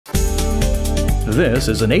This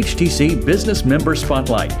is an HTC Business Member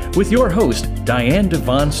Spotlight with your host, Diane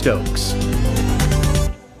Devon Stokes.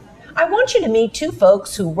 I want you to meet two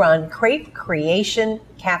folks who run Crepe Creation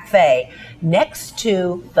Cafe next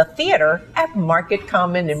to the theater at Market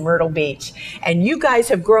Common in Myrtle Beach. And you guys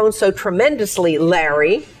have grown so tremendously,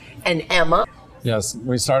 Larry and Emma. Yes,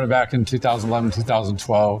 we started back in 2011,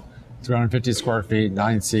 2012, 350 square feet,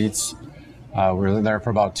 9 seats. We were there for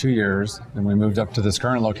about 2 years, and we moved up to this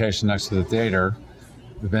current location next to the theater.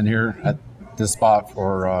 We've been here at this spot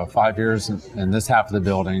for 5 years in this half of the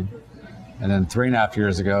building. And then 3.5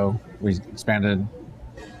 years ago, we expanded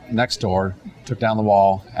next door, took down the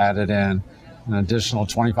wall, added in an additional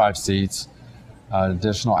 25 seats,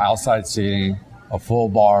 additional outside seating, a full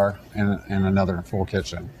bar, and another full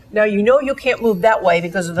kitchen. Now, you know you can't move that way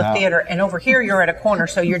because of the theater, and over here you're at a corner,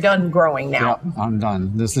 so you're done growing now. Yeah, I'm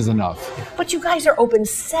done. This is enough. But you guys are open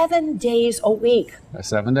 7 days a week.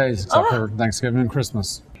 7 days, except for Thanksgiving and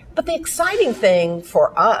Christmas. But the exciting thing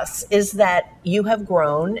for us is that you have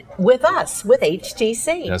grown with us, with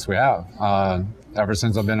HTC. Yes, we have. Ever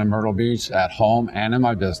since I've been in Myrtle Beach, at home and in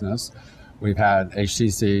my business, we've had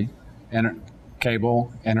HTC,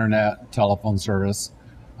 cable, internet, telephone service.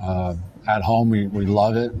 At home, we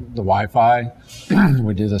love it, the Wi-Fi.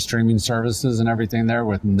 We do the streaming services and everything there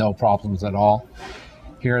with no problems at all.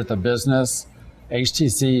 Here at the business,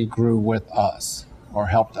 HTC grew with us, or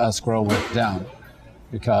helped us grow with them,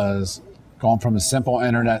 because going from a simple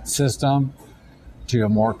internet system to a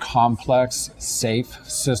more complex, safe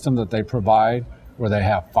system that they provide, where they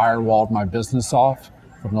have firewalled my business off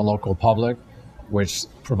from the local public, which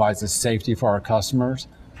provides a safety for our customers,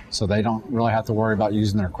 so they don't really have to worry about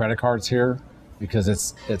using their credit cards here, because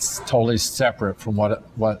it's totally separate from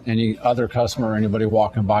what any other customer or anybody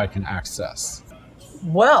walking by can access.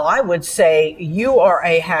 Well, I would say you are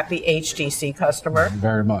a happy HTC customer.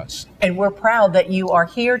 Very much. And we're proud that you are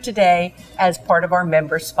here today as part of our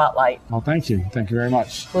Member Spotlight. Well, thank you. Thank you very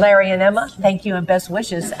much. Larry and Emma, thank you and best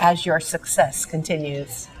wishes as your success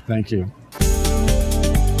continues. Thank you.